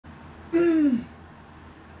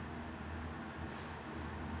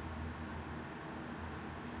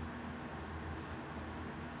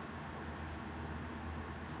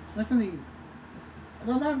Luckily,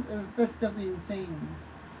 well, that's definitely insane.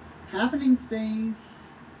 Happening space.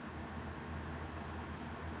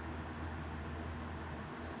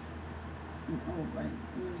 Oh, right.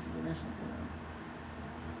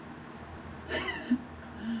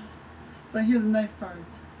 But here's the nice part.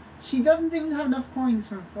 She doesn't even have enough coins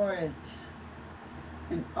for it.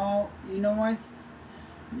 And oh, you know what?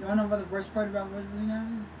 You wanna know what the worst part about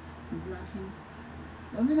Rosalina is?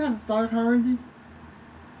 Rosalina has a star card.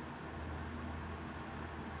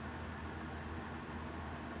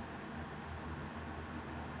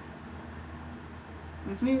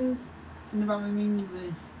 This means,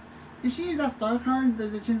 if she uses that star card,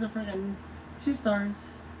 there's a chance of her getting 2 stars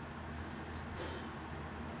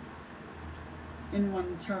in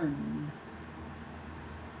 1 turn.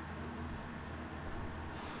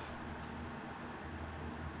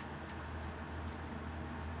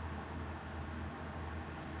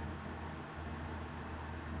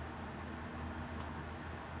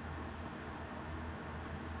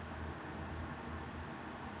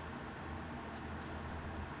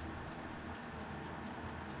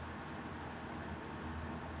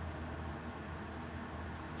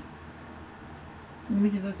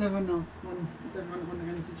 Because that's everyone else. It's everyone going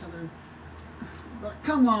against each other. But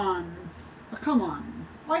come on.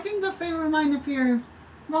 Why didn't the favorite mine appear?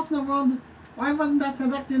 What in the world? Why wasn't that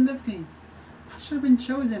selected in this case? That should have been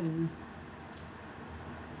chosen.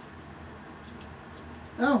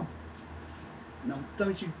 Oh. No,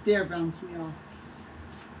 don't you dare bounce me off.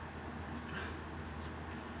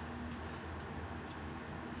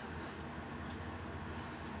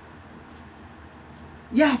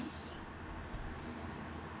 Yes!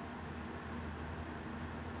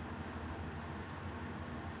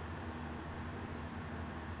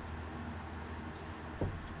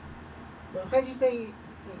 Can't you say?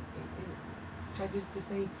 Can't you just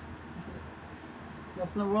say? Well,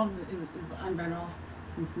 Snow World is I'm better off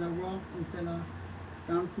in Snow World instead of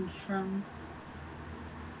bouncing shrooms.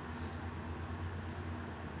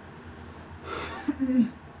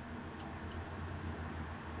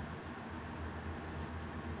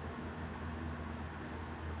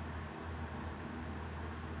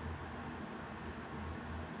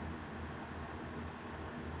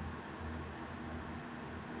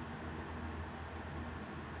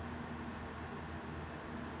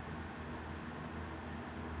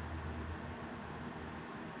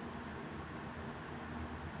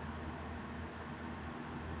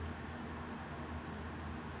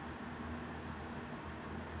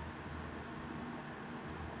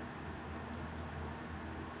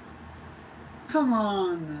 Come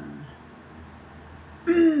on.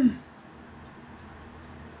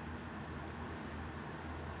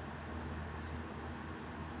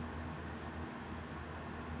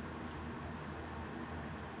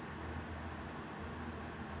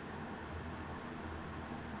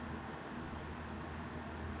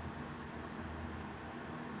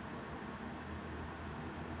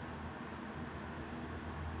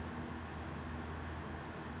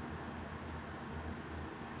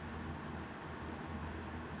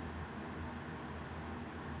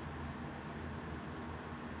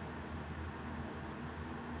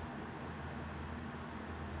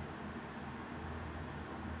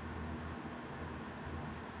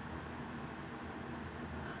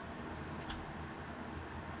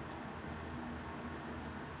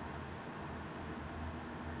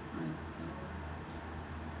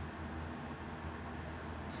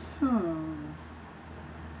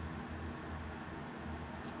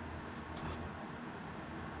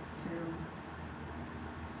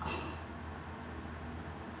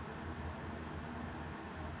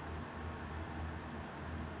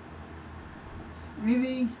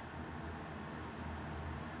 Really?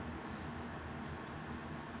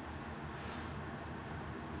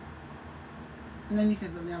 In any case,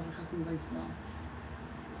 we have a custom dice block.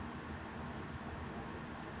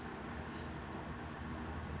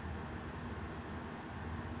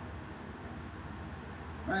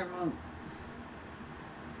 Right, well.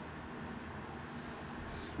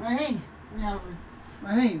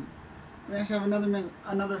 We actually have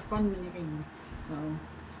another fun mini game. So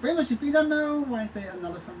pretty much, if you don't know why I say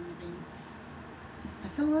another fun mini game, I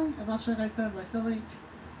feel like, about like I said, I feel like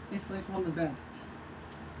it's like one of the best.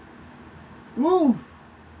 Woo!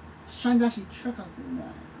 It's trying to actually trick us in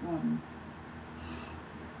that one.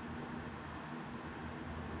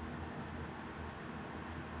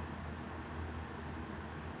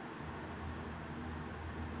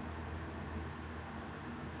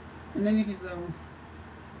 And then you can go,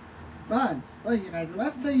 but you guys,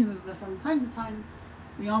 let's tell you that from time to time,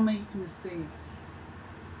 we all make mistakes.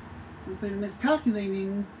 Including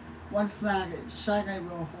miscalculating One flag, Shy Guy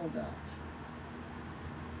will hold up.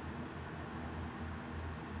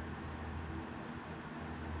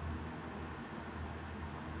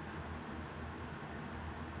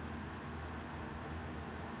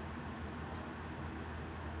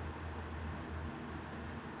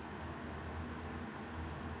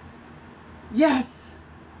 Yes!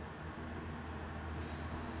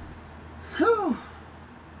 Whew!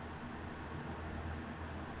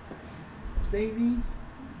 Daisy.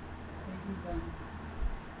 Daisy's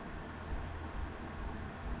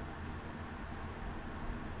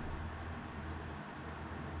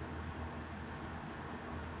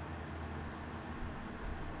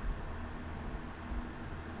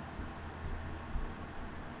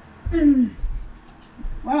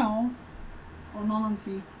well, on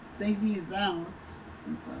honesty, Daisy is out,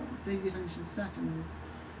 and so Daisy finishes second.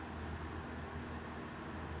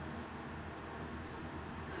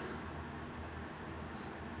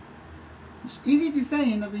 It's easy to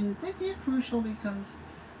say, and I've been pretty crucial because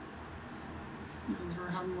we're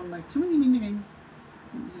having won like too many mini games,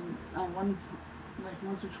 one like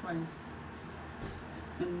once or twice,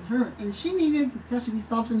 and she needed to actually be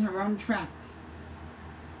stopped in her own tracks.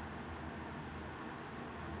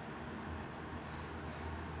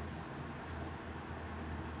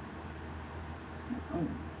 Oh,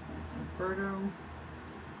 that's Roberto.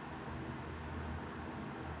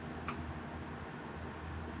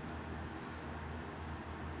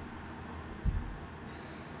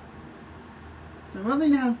 So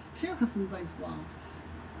Rolling has 2 custom dice blocks.